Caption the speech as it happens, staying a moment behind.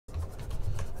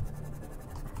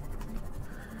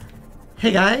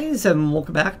Hey guys, and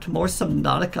welcome back to more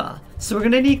Subnautica. So we're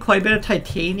gonna need quite a bit of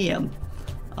titanium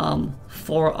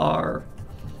for our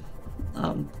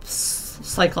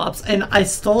Cyclops, and I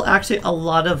stole actually a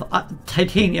lot of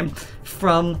titanium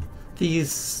from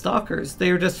these stalkers.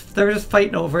 they're just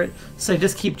fighting over it, so they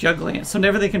just keep juggling it. So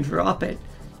whenever they can drop it,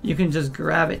 you can just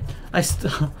grab it.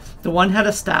 The one had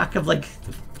a stack of like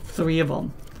 3 of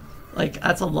them. Like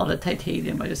that's a lot of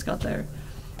titanium I just got there.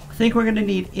 I think we're gonna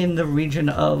need in the region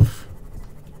of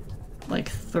like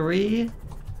 3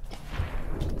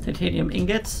 titanium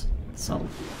ingots, so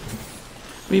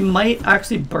we might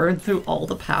actually burn through all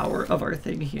the power of our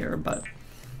thing here, but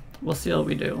we'll see how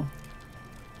we do.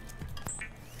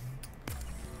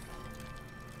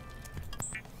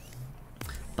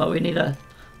 But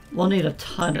we'll need a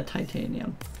ton of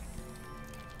titanium.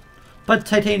 But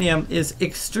titanium is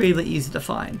extremely easy to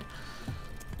find.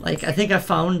 Like I think I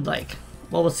found like,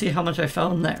 well, we'll see how much I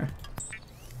found there.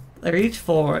 They're each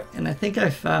 4, and I think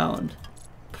I found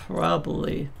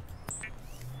probably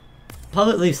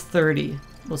at least 30.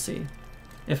 We'll see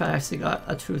if I actually got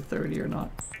a true 30 or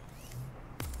not.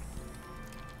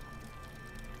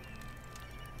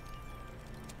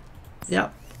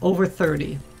 Yeah, over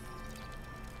 30.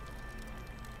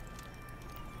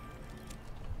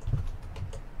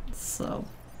 So,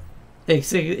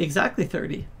 exactly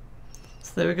 30.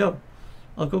 So there we go.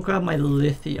 I'll go grab my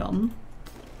lithium.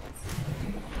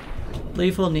 I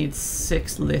believe we'll need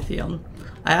 6 lithium.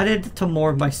 I added to more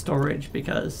of my storage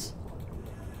because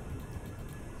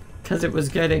it was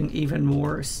getting even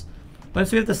worse.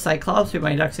 Once we have the Cyclops, we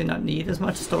might actually not need as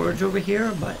much storage over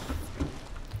here, but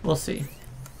we'll see.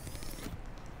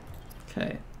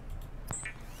 Okay.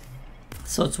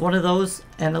 So it's one of those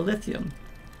and a lithium.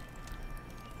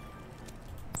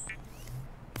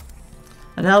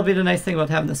 And that'll be the nice thing about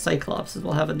having the Cyclops, is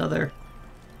we'll have another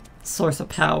source of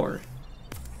power.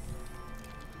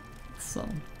 So,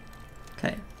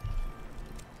 okay.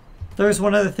 There's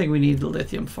one other thing we need the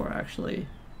lithium for, actually.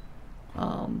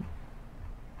 What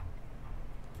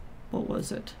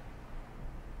was it?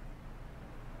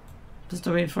 Just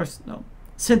to reinforce, no.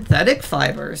 Synthetic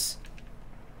fibers?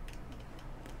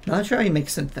 Not sure how you make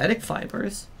synthetic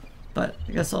fibers, but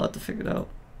I guess I'll have to figure it out.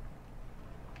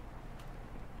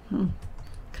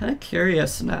 Kind of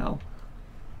curious now.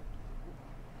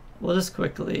 We'll just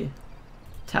quickly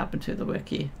tap into the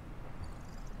wiki.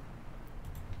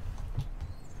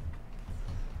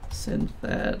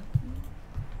 Synthetic.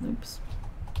 Oops.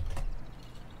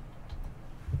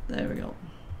 There we go.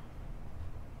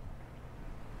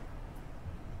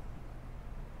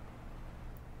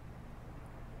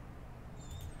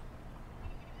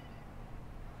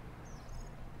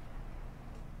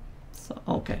 So,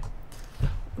 okay.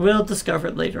 We'll discover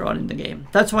it later on in the game.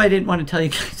 That's why I didn't want to tell you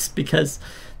guys, because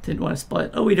I didn't want to spoil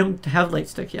it. Oh, we don't have light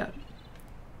stick yet.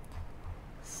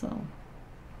 So,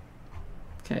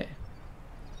 okay.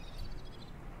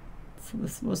 So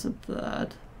this wasn't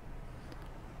that.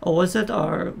 Oh, was it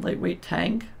our lightweight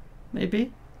tank?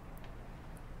 Maybe?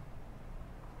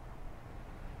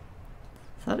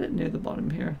 I thought it near the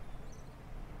bottom here.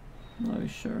 Not really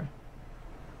sure.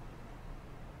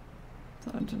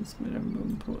 I just made a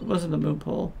moon pool. It wasn't a moon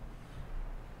pool.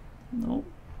 No.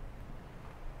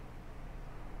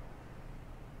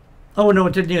 Oh no,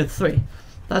 it did need 3.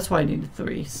 That's why I needed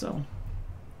 3, so.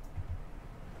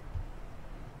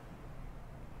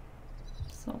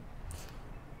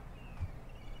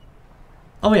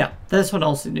 Oh yeah, this one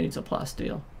also needs a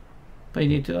plasteel. But you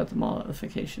need to do it at the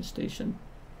modification station.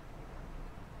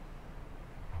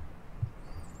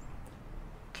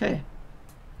 Okay.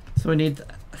 So we need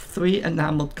 3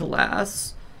 enameled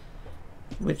glass,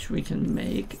 which we can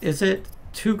make. Is it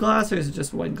 2 glass or is it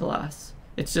just 1 glass?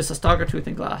 It's just a stalker tooth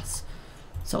and glass.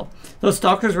 So those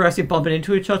stalkers were actually bumping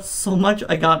into each other so much,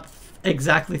 I got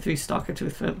exactly 3 stalker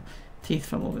teeth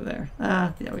from over there.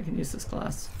 Ah, yeah, we can use this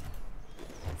glass.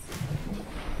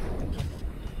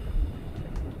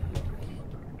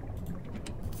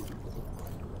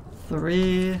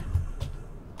 Three.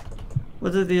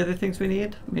 What are the other things we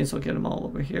need? May as well get them all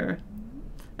over here.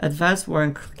 Advanced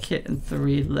wiring kit and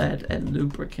 3 lead and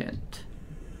lubricant.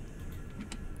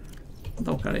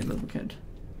 Don't got any lubricant.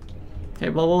 Okay,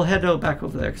 well we'll head out back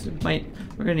over there because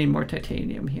we're gonna need more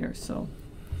titanium here. So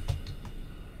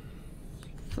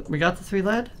we got the 3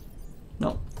 lead?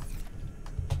 No.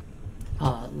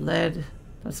 Ah, lead.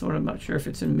 That's what I'm not sure if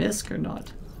it's in MISC or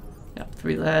not. Yeah,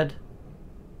 3 lead.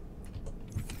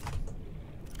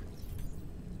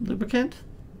 Lubricant?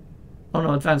 Oh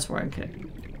no, advanced wiring kit.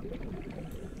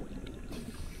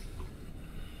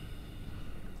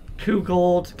 2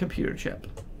 gold computer chip.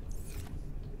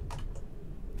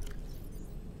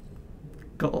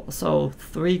 gold. So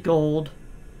 3 gold.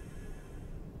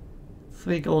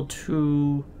 3 gold,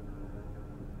 2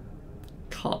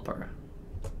 copper.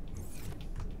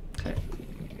 Okay.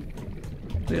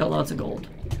 We got lots of gold.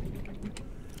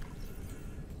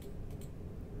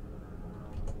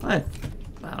 I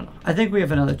don't know. I think we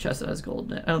have another chest that has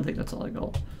gold in it. I don't think that's all I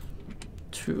gold.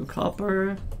 2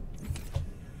 copper.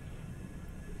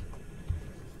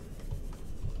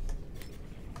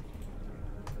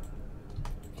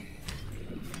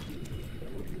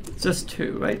 It's just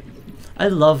 2, right? I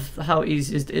love how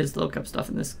easy it is to look up stuff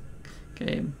in this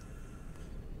game.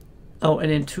 Oh, and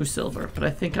then 2 silver, but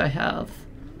I think I have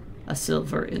a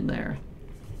silver in there.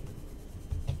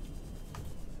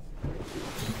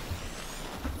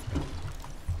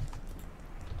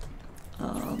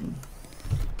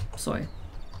 Sorry.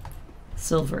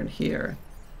 Silver in here.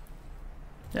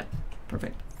 Yeah,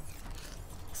 perfect.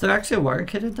 Is there actually a wire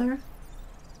kit in there?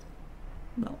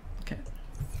 No, okay.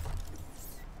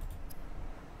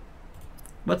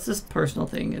 What's this personal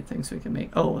thing it thinks we can make?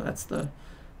 Oh, that's the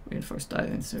reinforced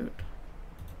diving suit.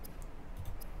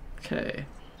 Okay.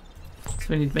 So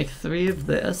we need to make 3 of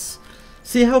this.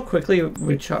 See how quickly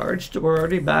we charged? We're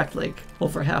already back like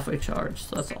over halfway charged,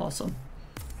 so that's awesome.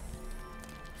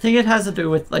 I think it has to do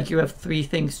with like you have 3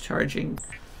 things charging.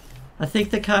 I think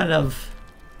they kind of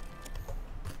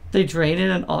they drain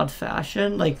in an odd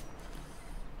fashion. Like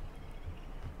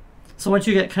so once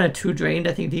you get kind of 2 drained,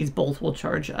 I think these both will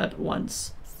charge at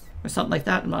once. Or something like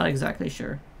that, I'm not exactly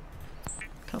sure.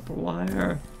 Copper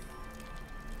wire.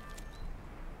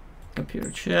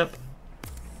 Computer chip.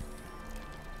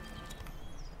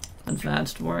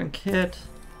 Advanced wiring kit.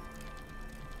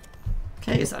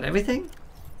 Okay, is that everything?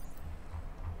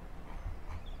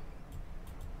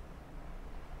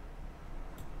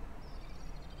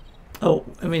 Oh,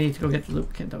 and we need to go get the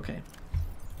lubricant, okay.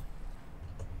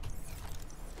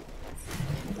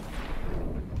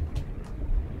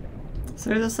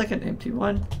 So there's like an empty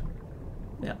one?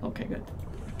 Yeah, okay, good.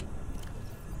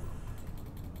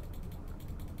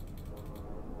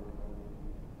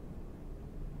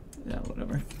 Yeah,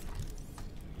 whatever.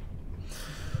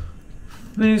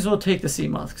 May as well take the sea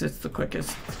moth because it's the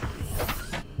quickest.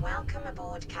 Welcome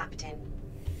aboard, Captain.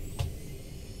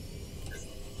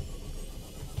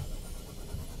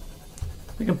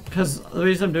 We can, because the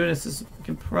reason I'm doing this is we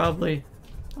can probably.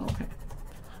 Oh, okay.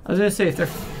 I was gonna say if they're.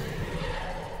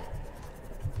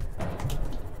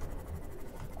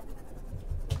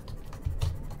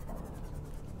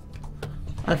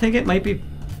 I think it might be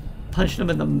punching them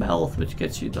in the mouth, which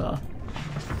gets you the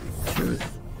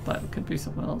truth, but it could be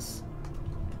something else.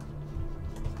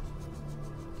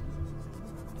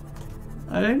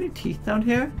 Are there any teeth down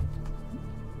here?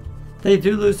 They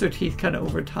do lose their teeth kind of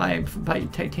over time by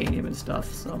titanium and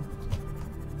stuff, so.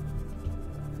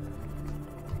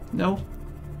 No?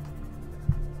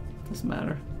 Doesn't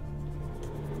matter.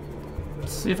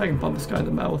 Let's see if I can bump this guy in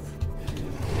the mouth.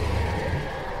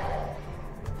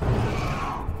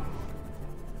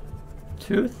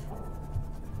 Tooth?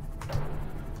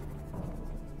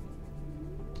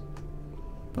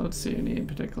 Don't see any in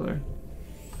particular.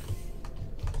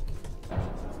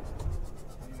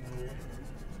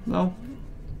 No?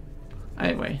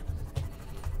 Anyway.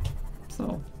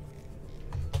 So.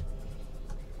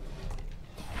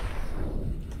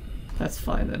 That's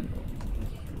fine then.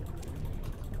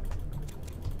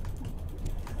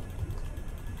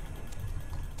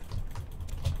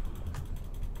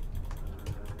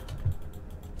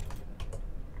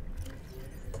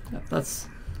 Yeah, that's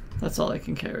all I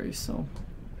can carry, so.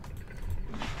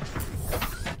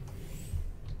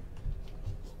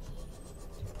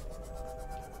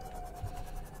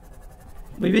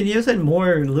 We've been using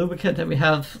more lubricant than we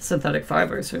have synthetic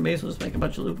fibers, so we may as well just make a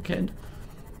bunch of lubricant.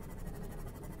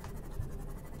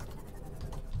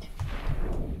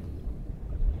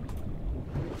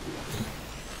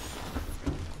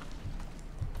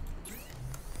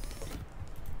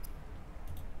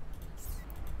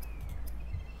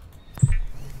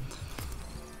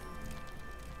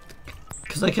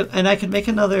 Because I could make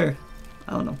another,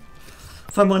 I don't know.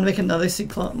 If I want to make another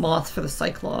moth for the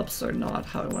Cyclops or not,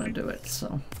 how I want to do it,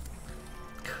 so.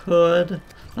 Could.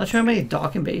 Not sure how many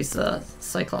docking bays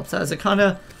Cyclops has. I kind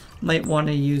of might want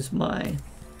to use my.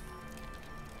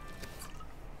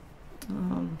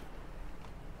 I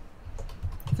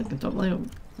think I don't really.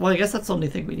 Well, I guess that's the only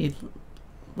thing we need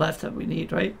left that we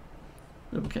need, right?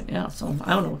 Okay, yeah, so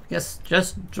I don't know. I guess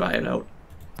just dry it out.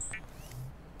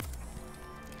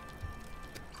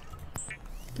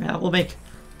 Yeah, we'll make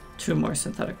 2 more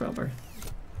synthetic rubber.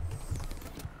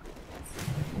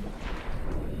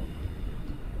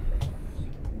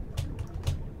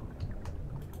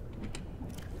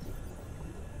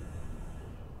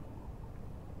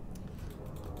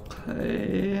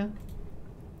 Okay.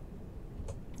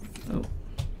 Oh.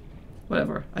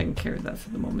 Whatever. I can carry that for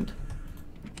the moment.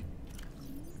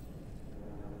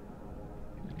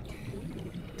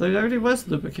 There already was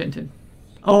lubricant in.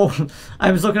 Oh,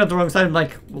 I was looking at the wrong side. I'm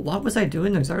like, what was I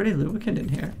doing? There's already lubricant in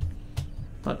here.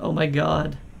 But oh my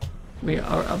god. We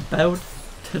are about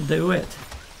to do it.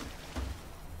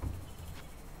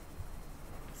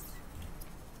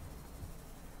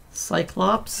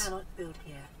 Cyclops? Cannot build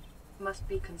here. Must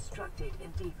be constructed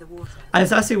in deeper water. I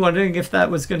was actually wondering if that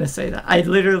was going to say that. I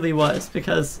literally was,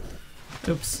 because...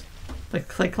 Oops. The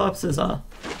Cyclops is a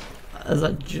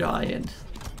giant.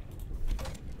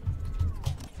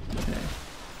 Okay.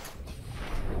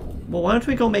 Well, why don't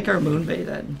we go make our moon bay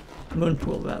then? Moon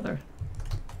pool, rather.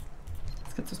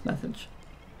 Let's get this message.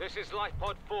 This is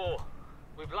Lifepod 4.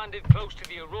 We've landed close to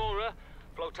the Aurora.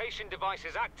 Flotation device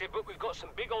is active, but we've got some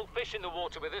big old fish in the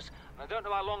water with us, and I don't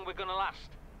know how long we're gonna last.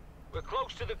 We're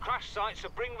close to the crash site, so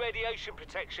bring radiation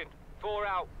protection. 4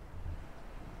 out.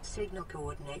 Signal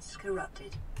coordinates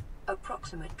corrupted.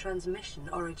 Approximate transmission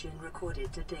origin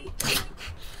recorded to date.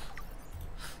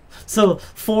 So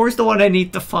 4 is the one I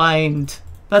need to find.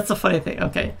 That's the funny thing.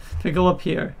 Okay, if we go up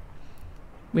here,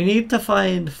 we need to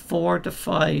find 4 to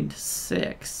find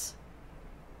 6.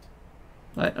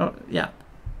 Right? Oh, yeah.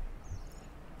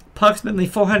 Approximately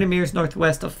 400 meters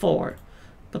northwest of 4,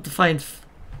 but to find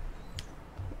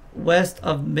west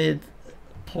of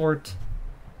mid-port.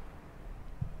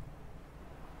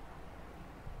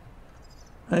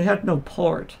 I had no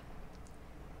port.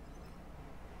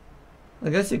 I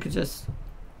guess you could just,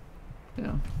 you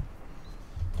know.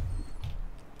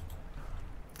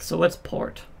 So what's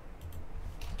port?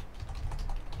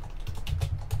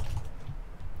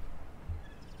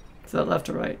 Is that left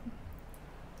or right?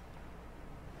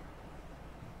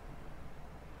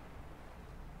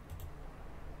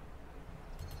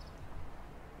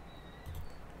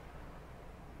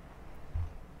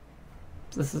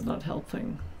 This is not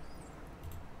helping.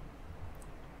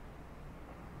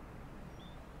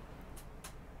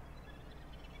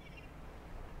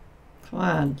 Come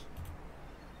on.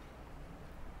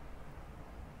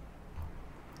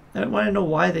 I don't want to know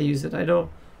why they use it. I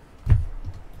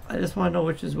just want to know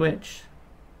which is which.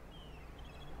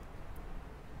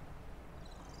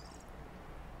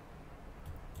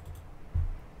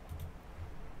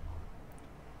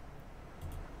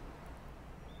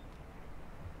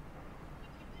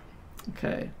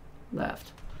 Okay,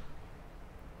 left.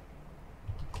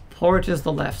 Port is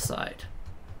the left side.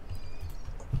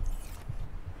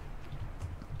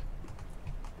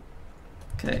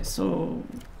 Okay, so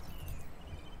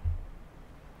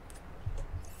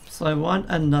I want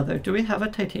another. Do we have a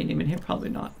titanium in here? Probably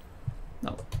not.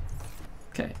 No.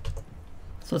 Okay.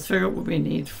 So let's figure out what we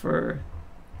need for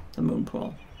the moon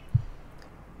pool.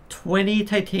 20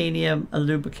 titanium, a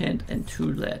lubricant, and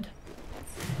 2 lead.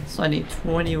 So I need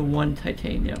 21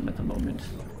 titanium at the moment.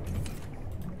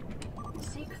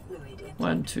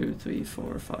 1, 2, 3,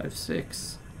 4, 5,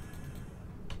 6.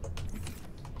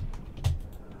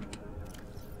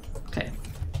 Okay.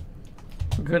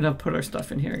 We're gonna put our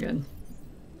stuff in here again.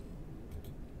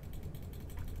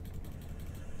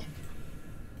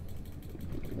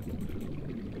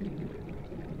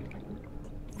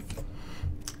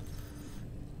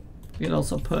 We can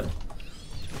also put...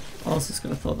 Also just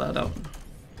gonna throw that out.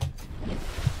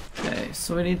 Okay,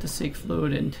 so we need to seek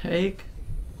fluid intake.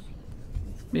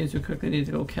 Means we quickly need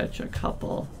to go catch a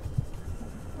couple.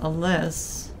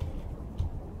 Unless...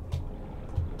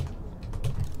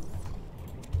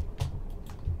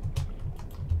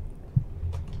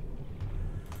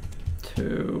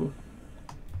 2,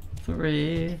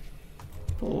 3,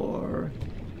 4.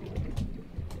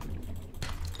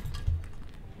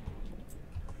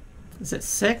 Is it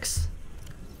 6?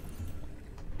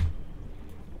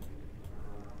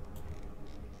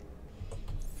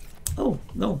 Oh,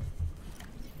 no.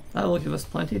 That will give us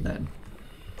plenty then.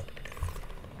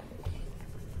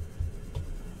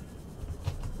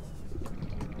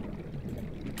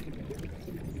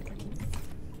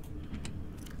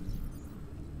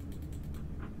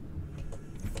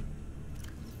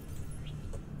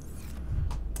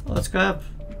 Let's grab...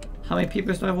 How many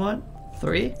peepers do I want?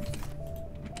 3?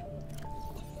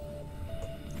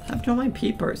 I have no mind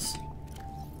peepers.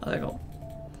 Oh, there you go.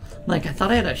 Like, I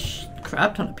thought I had a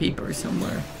crap ton of peepers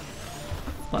somewhere.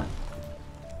 What?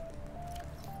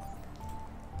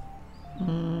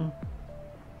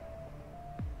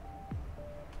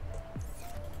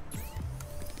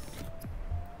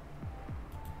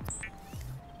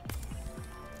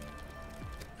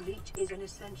 Bleach is an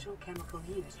essential chemical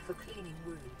used for cleaning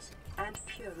wounds and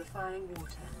purifying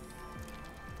water.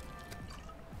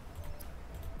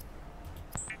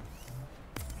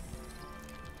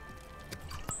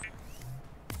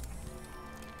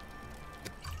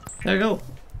 There you go.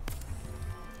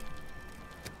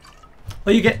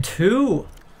 Oh, you get 2!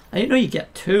 I didn't know you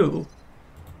get 2.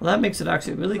 Well, that makes it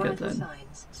actually really good then.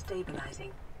 Signs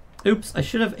stabilizing. Oops, I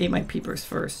should have ate my peepers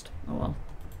first. Oh well.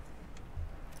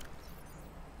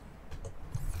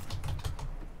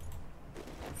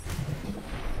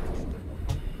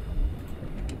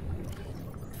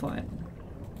 Fine.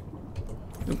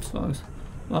 Oops,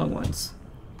 wrong ones.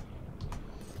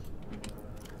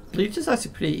 Bleach is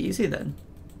actually pretty easy then.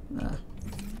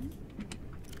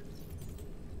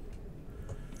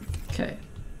 Okay.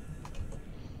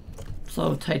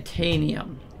 So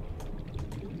titanium.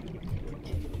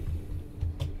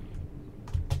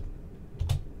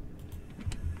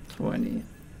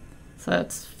 So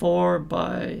that's 4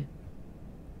 by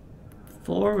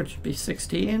 4, which would be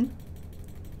 16.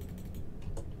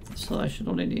 So I should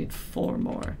only need 4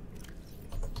 more.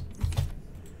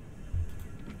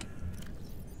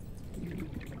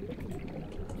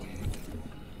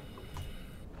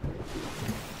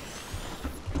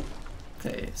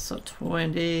 Okay, so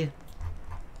 20.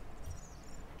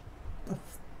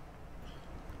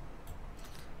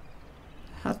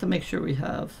 Have to make sure we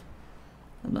have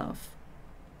enough.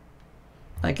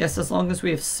 I guess as long as we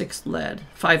have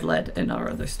 5 lead in our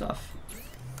other stuff.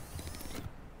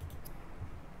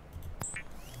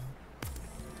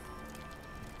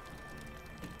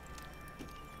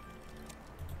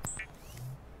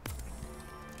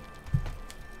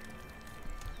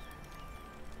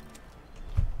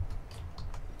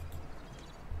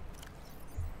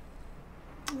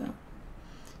 Yeah.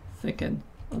 Thinking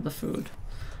of the food.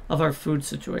 Of our food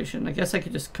situation. I guess I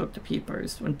could just cook the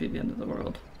peepers. Wouldn't be the end of the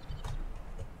world.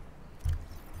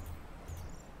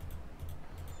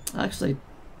 Actually,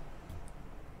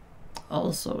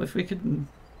 also, if we could...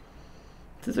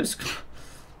 There's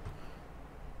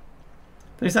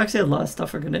actually a lot of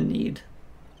stuff we're going to need.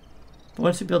 But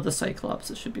once we build the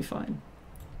Cyclops, it should be fine.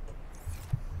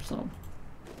 So...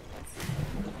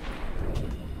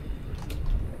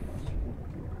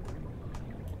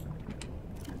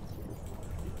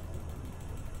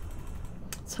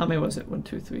 How many was it? 1,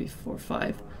 2, 3, 4,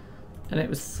 5. And it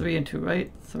was 3 and 2,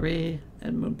 right? 3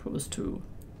 and Moonpool was 2.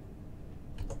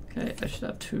 Okay, I should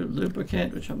have 2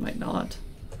 lubricant, which I might not.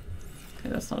 Okay,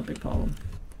 that's not a big problem.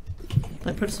 Did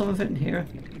I put some of it in here?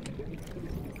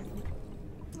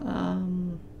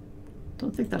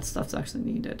 Don't think that stuff's actually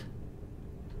needed.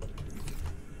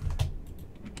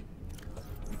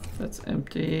 That's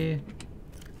empty.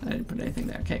 I didn't put anything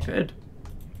there. Okay, good.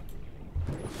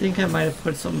 I think I might have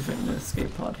put some of it in the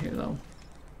escape pod here though.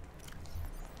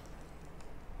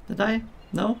 Did I?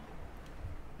 No?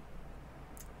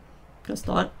 Guess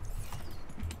not.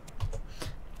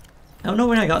 I don't know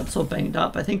when I got so banged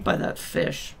up. I think by that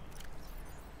fish.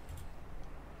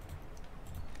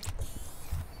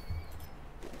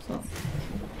 So.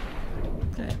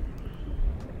 Okay.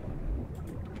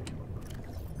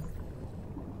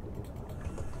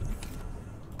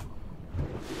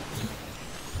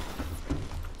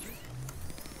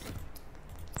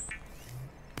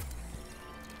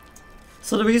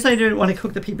 So the reason I didn't want to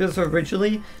cook the peepers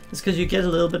originally is because you get a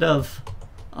little bit of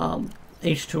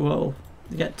H2O.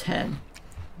 You get 10,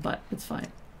 but it's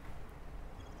fine.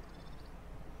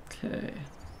 Okay.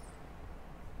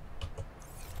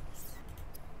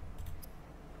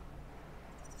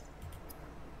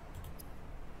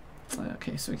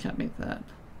 Okay, so we can't make that.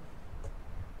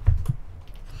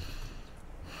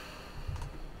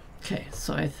 Okay,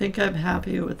 so I think I'm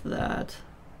happy with that.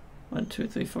 1, 2,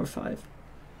 3, 4, 5.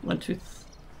 1, 2,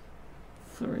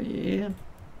 3.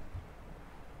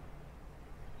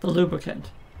 The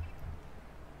lubricant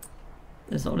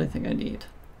is the only thing I need.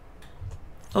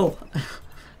 Oh,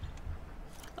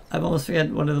 I've almost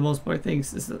forgotten one of the most important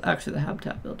things is actually the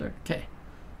habitat builder. Okay,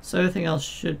 so everything else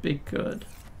should be good.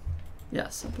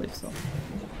 Yes, I believe so.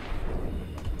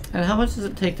 And how much does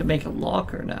it take to make a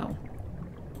locker now?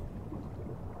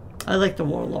 I like the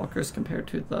war lockers compared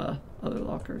to the other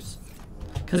lockers.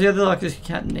 Because the other lockers you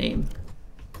can't name.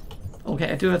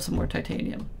 Okay, I do have some more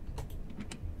titanium.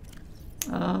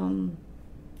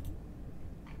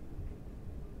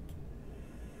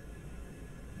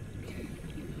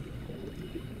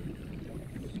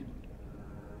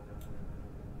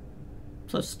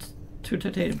 So it's 2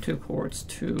 titanium, 2 quartz,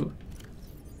 2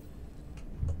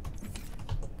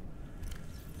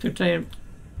 titanium,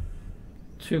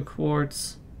 2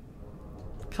 quartz,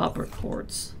 copper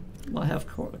quartz. Well, I have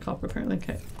copper apparently.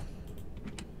 Okay.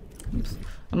 Oops.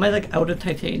 Am I like out of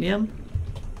titanium?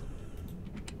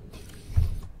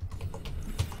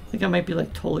 I think I might be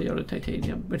like totally out of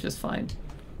titanium, which is fine.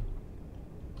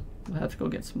 We'll have to go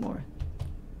get some more.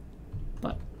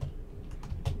 But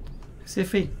see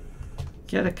if we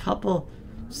get a couple,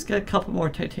 just get a couple more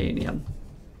titanium.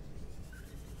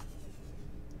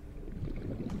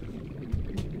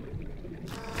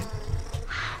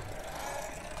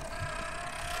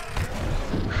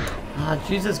 Ah,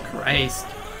 Jesus Christ.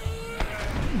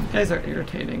 You guys are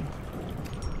irritating.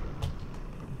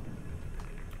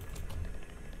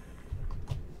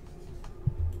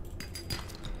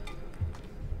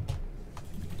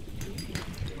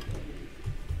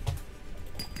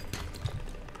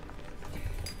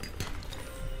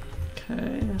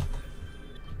 Okay.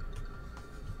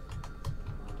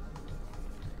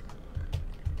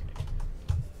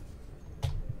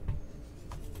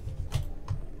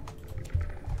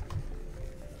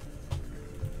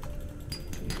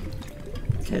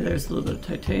 Okay, there's a little bit of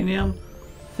titanium.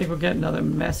 I think we'll get another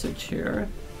message here.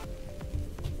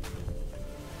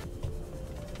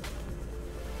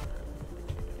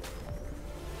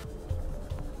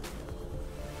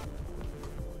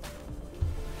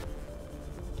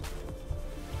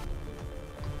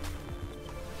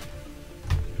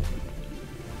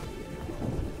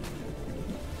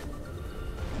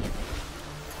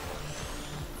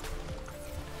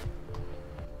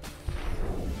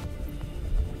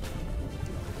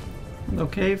 No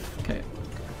cave? Okay.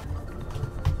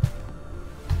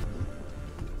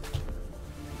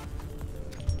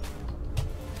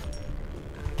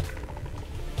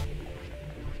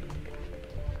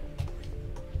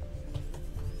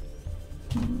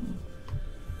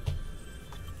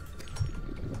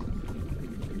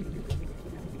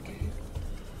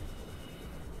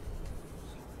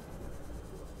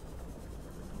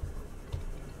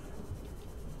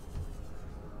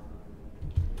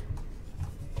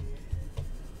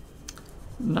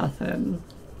 Nothing.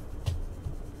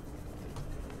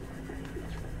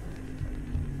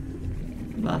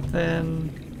 Nothing.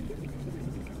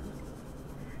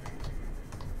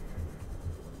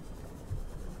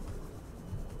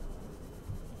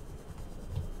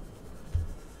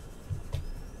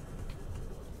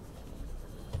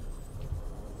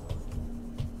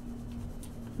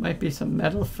 Might be some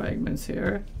metal fragments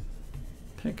here.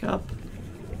 Pick up.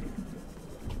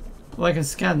 Well, I can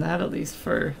scan that at least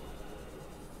for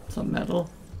some metal.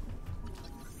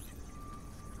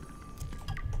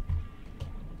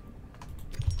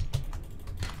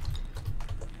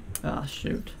 Ah,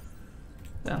 shoot.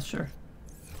 Yeah, sure.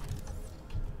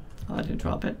 Oh, I didn't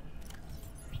drop it.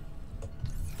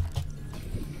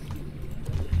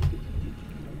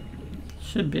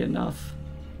 Should be enough.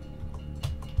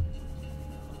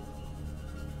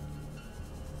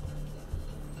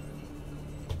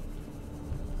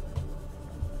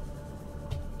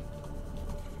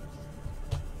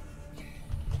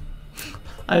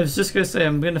 I was just gonna say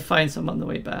I'm gonna find some on the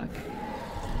way back.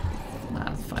 Nah,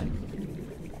 that's fine.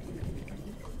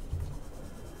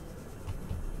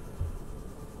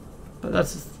 But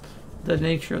that's the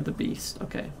nature of the beast.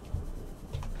 Okay.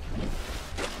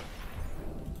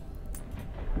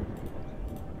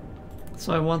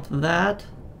 So I want that.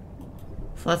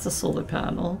 So that's a solar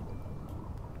panel.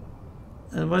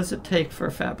 And what does it take for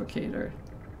a fabricator?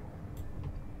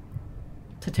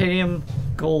 Titanium,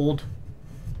 gold,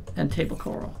 and table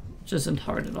coral, which isn't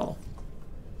hard at all.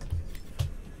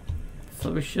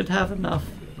 So we should have enough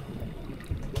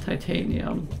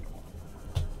titanium.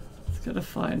 Let's gotta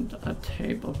find a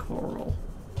table coral.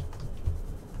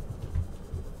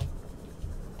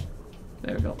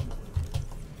 There we go.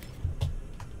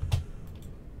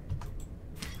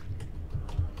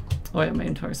 Oh yeah, my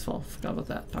inventory's full. Forgot about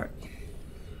that part.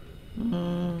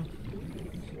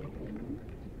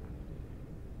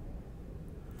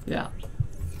 Yeah.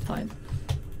 Fine.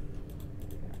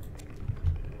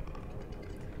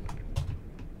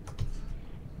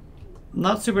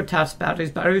 Not super taps batteries.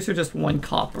 Batteries are just one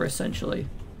copper essentially.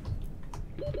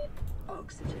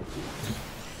 Oxygen.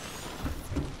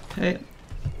 Okay.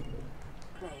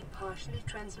 Playing partially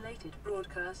translated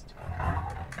broadcast.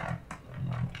 9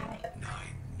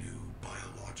 new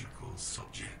biological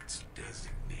subjects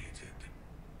designated.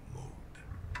 Mode.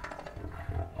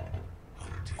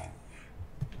 Hunting.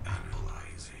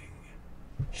 Analyzing.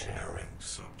 Sharing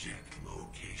subject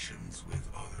locations with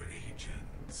other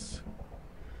agents.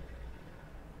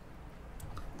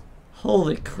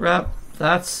 Holy crap,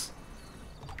 that's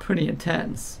pretty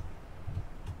intense.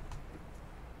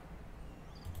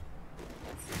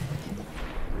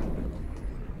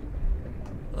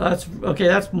 That's okay,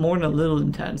 that's more than a little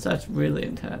intense. That's really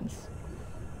intense.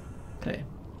 Okay.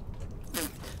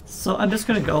 So I'm just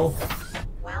gonna go.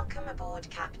 Welcome aboard,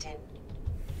 Captain.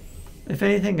 If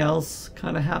anything else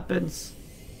kind of happens,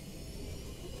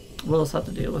 we'll just have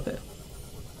to deal with it.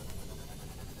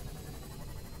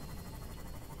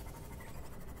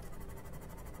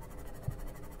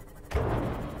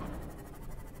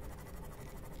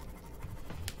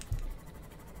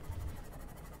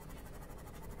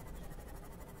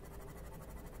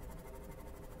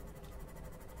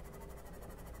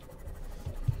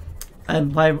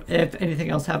 And by if anything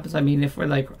else happens, I mean if we're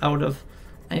like out of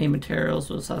any materials,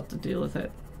 we'll just have to deal with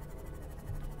it.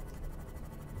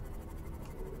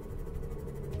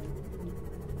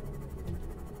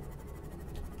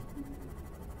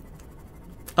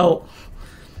 Oh,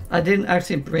 I didn't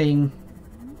actually bring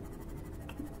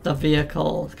the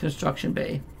vehicle construction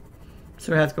bay,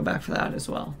 so we have to go back for that as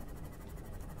well.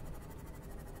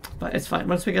 But it's fine.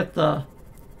 Once we get the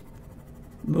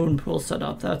moon pool set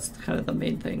up, that's kind of the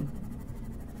main thing.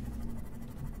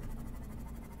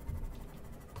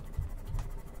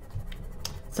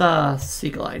 It's a sea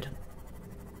glide.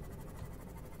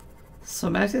 So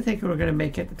I'm actually thinking we're going to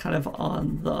make it kind of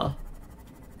on the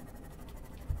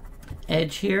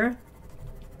edge here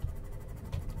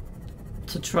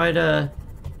to try to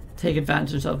take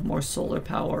advantage of more solar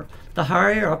power. The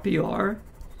higher up you are,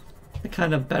 the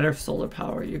kind of better solar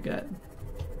power you get.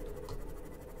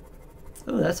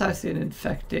 Oh, that's actually an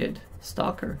infected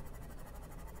stalker.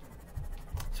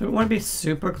 So we want to be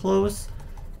super close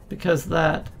because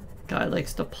that guy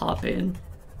likes to pop in.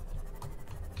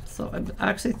 So I'm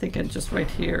actually thinking just right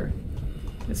here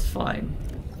is fine.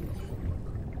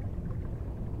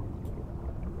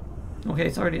 Okay,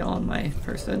 it's already on my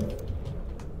person.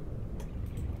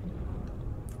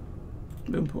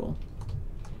 Moon pool.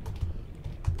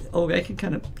 Oh, I can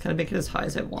kind of make it as high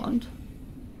as I want.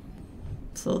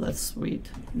 So that's sweet.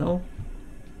 No?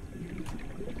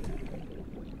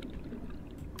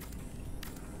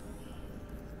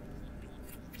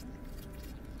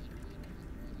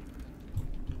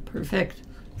 Perfect.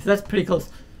 So that's pretty close.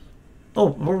 Oh,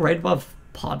 we're right above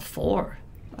pod 4,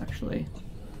 actually.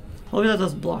 Hopefully that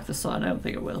doesn't block the sun. I don't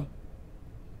think it will.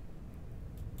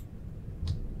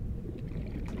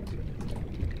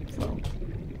 So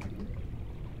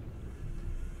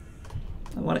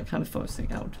I want it kind of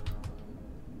focusing out.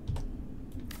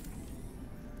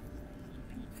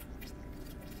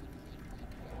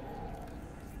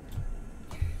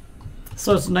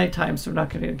 So it's nighttime, so we're not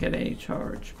going to get any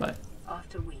charge, but...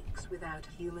 After weeks without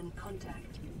human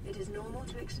contact, it is normal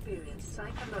to experience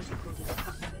psychological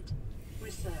discomfort.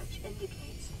 Research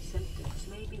indicates symptoms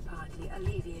may be partly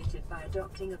alleviated by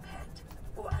adopting a pet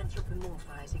or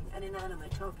anthropomorphizing an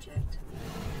inanimate object.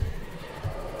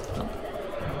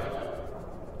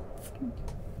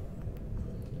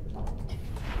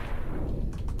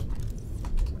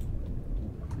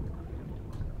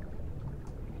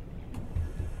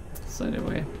 So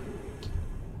anyway,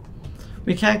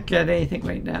 we can't get anything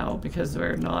right now because we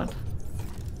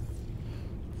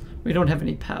don't have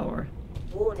any power.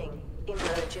 Warning,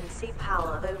 emergency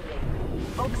power only.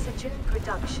 Oxygen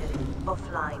production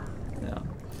offline. Yeah,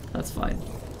 that's fine.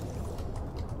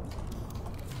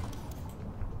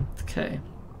 Okay.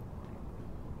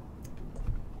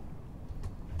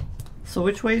 So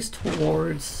which way is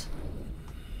towards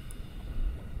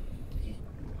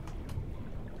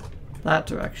that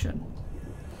direction?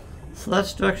 So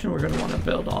that's the direction we're going to want to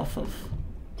build off of.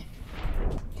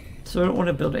 So we don't want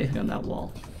to build anything on that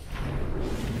wall.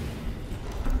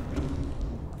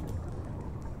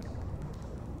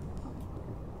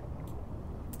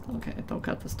 Okay, don't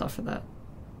cut the stuff for that.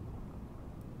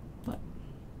 But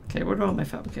okay, where do I want my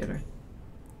fabricator?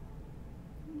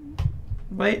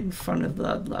 Right in front of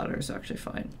the ladder is actually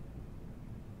fine.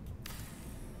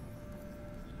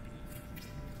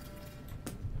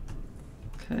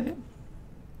 Okay.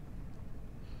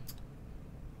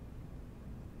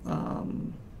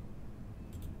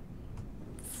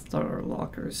 Start our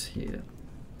lockers here.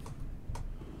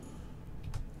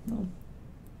 No.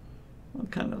 I'm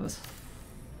kind of a... Is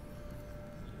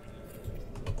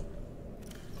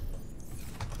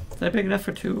that big enough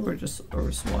for 2 or just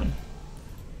one?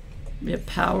 We have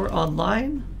power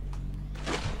online.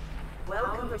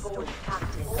 Welcome aboard,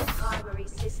 Captain. All primary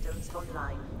systems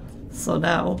online. So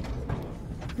now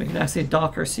we can actually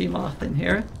dock our sea moth in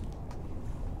here,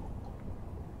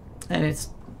 and its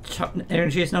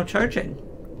energy is now charging.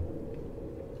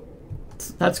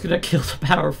 So that's gonna kill the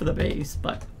power for the base,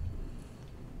 but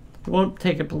it won't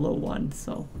take it below 1,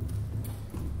 so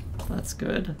that's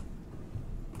good.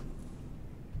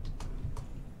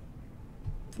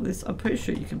 At least I'm pretty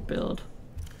sure you can build.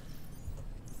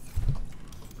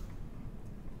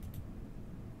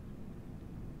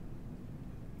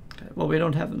 Okay, well, we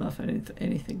don't have enough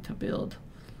anything to build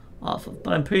off of,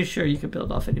 but I'm pretty sure you can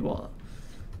build off any wall.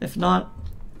 If not,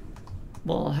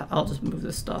 well, I'll just move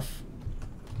this stuff.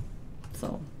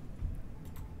 So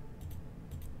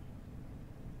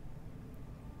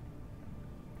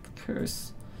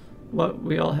curse. What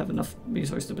we all have enough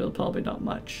resource to build, probably not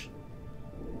much.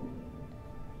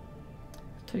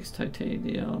 Takes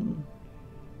titanium.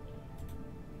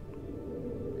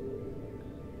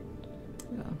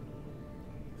 Yeah.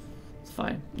 It's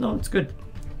fine. No, it's good.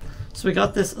 So we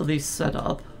got this at least set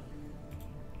up.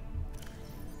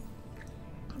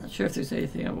 Not sure if there's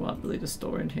anything I want really to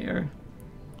store in here.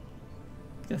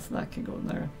 Guess that can go in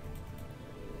there.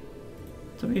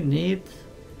 Do we need...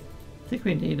 I think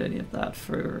we need any of that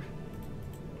for...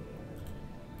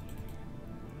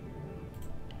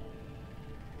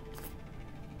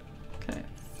 Okay.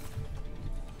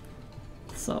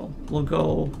 So, we'll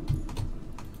go...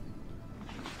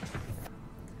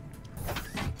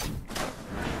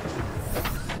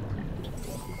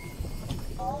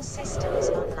 All systems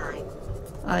online.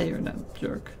 Ah, you're not a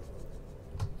jerk.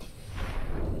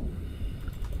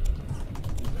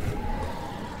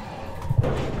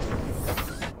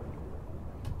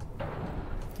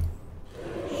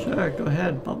 Sure, go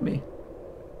ahead, bump me.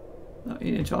 No,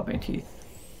 you didn't chop my teeth.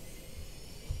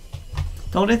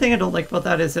 The only thing I don't like about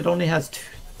that is it only has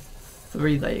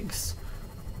 3 legs.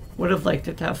 Would have liked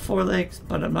it to have 4 legs,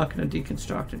 but I'm not going to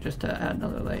deconstruct it just to add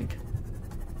another leg.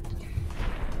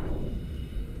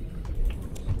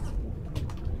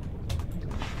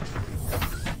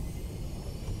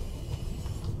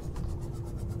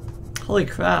 Holy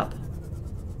crap.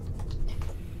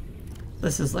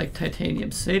 This is like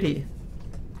Titanium City.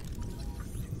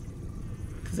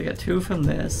 Because I got 2 from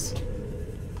this.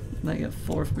 And I get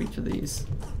 4 from each of these.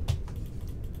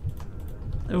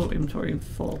 Oh, inventory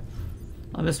full.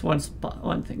 I missed one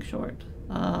thing short.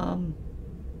 Yeah,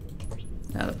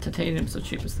 the titanium's the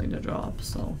cheapest thing to drop,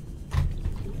 so.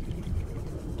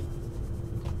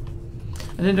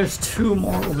 And then there's 2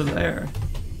 more over there.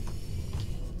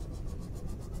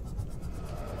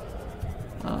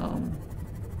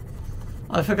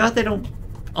 I forgot they don't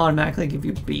automatically give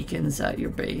you beacons at your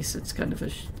base. It's kind of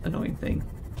an annoying thing.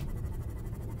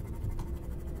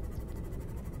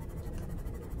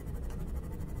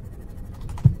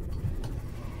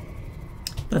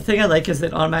 The thing I like is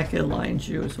it automatically aligns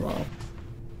you as well.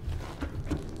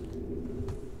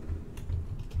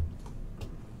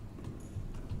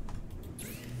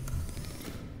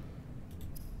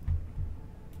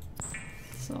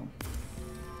 So.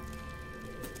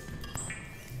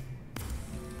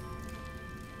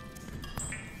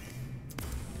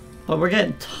 But we're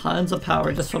getting tons of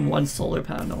power just from one solar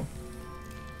panel.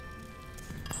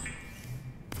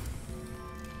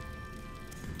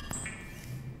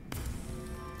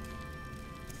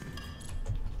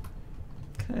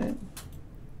 Okay.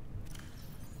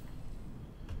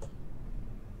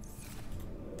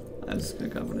 I'm just gonna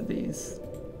grab one of these.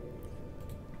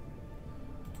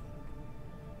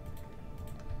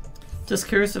 Just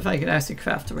curious if I can actually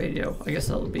craft a radio. I guess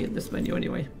that'll be in this menu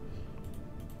anyway.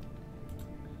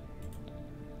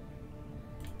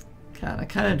 God, I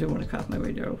kind of do want to craft my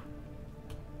radio.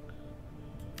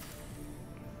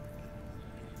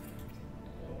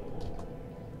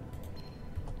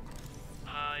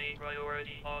 High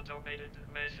priority automated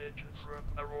message from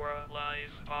Aurora Live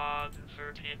Pod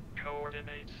 13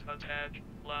 coordinates attack.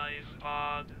 Live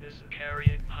Pod is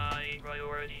carrying high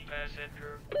priority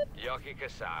passenger. Yoki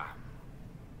Kasa.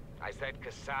 I said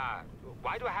Kasa.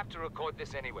 Why do I have to record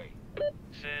this anyway?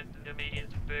 Send immediate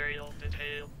burial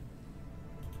detail.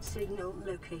 Signal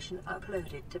location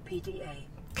uploaded to PDA.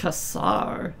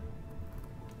 Kassar.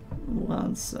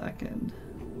 1 second.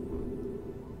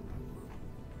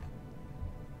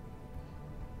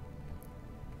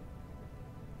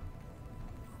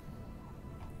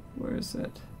 Where is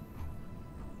it?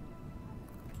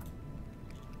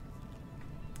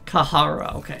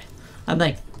 Kahara, okay. I'm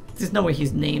like, there's no way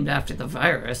he's named after the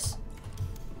virus.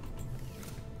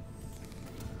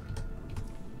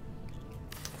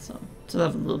 So I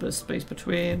have a little bit of space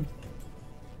between.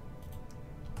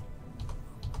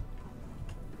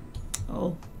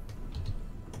 Oh.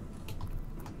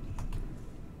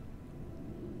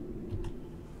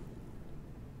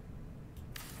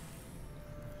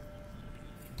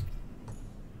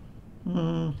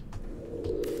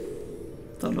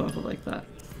 Don't know if I like that.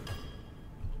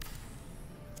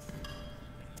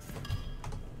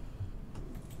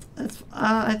 That's,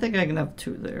 I think I can have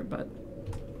 2 there, but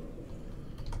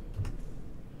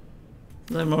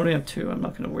I only have 2. I'm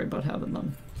not going to worry about having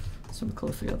them so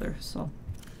close together. So.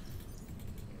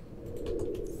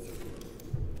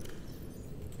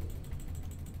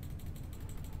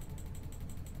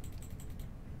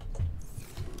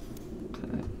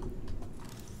 Okay.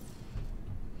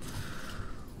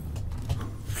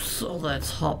 So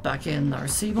let's hop back in our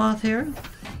sea moth here.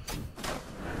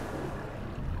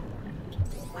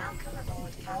 Welcome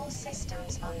aboard. All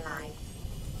systems online.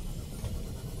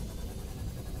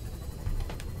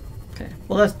 Okay,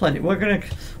 well that's plenty.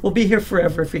 We'll be here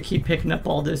forever if we keep picking up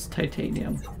all this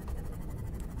titanium.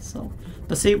 So,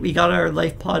 But see, we got our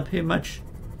life pod pretty much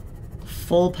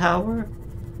full power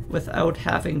without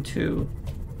having to...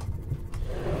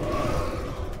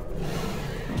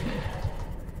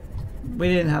 We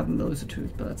didn't have him lose a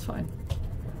tooth, but that's fine.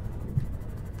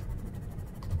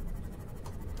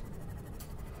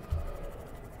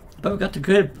 But we got the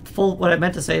good full... What I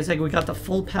meant to say is like we got the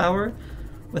full power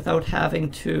without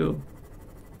having to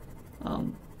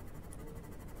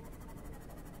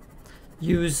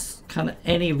use kind of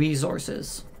any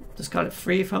resources. Just got it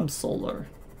free from solar.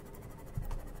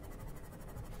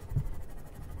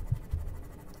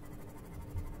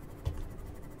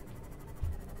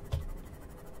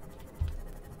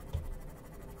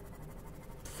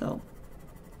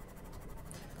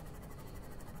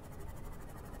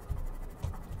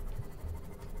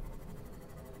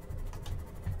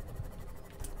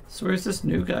 So where's this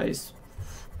new guy's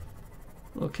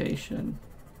location?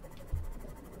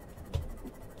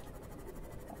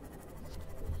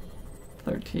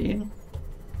 $13?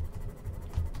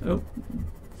 Oh,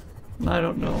 I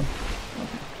don't know.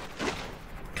 Okay.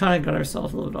 Kind of got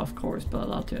ourselves a little off course, but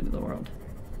not the end of the world.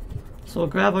 So we'll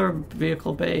grab our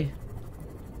vehicle bay.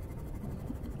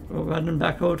 We'll run them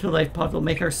back over to the life pod. We'll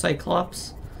make our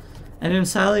Cyclops. And then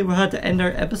sadly we'll have to end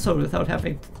our episode without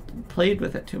having played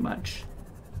with it too much.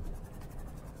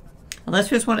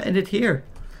 Unless we just want to end it here.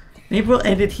 Maybe we'll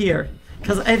end it here.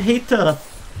 Because I'd hate to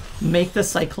make the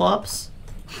Cyclops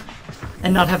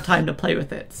and not have time to play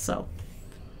with it. So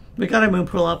we got our moon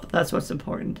pool up. That's what's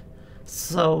important.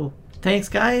 So thanks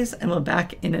guys. And we're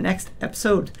back in the next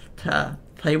episode to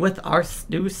play with our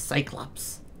new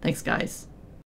Cyclops. Thanks guys.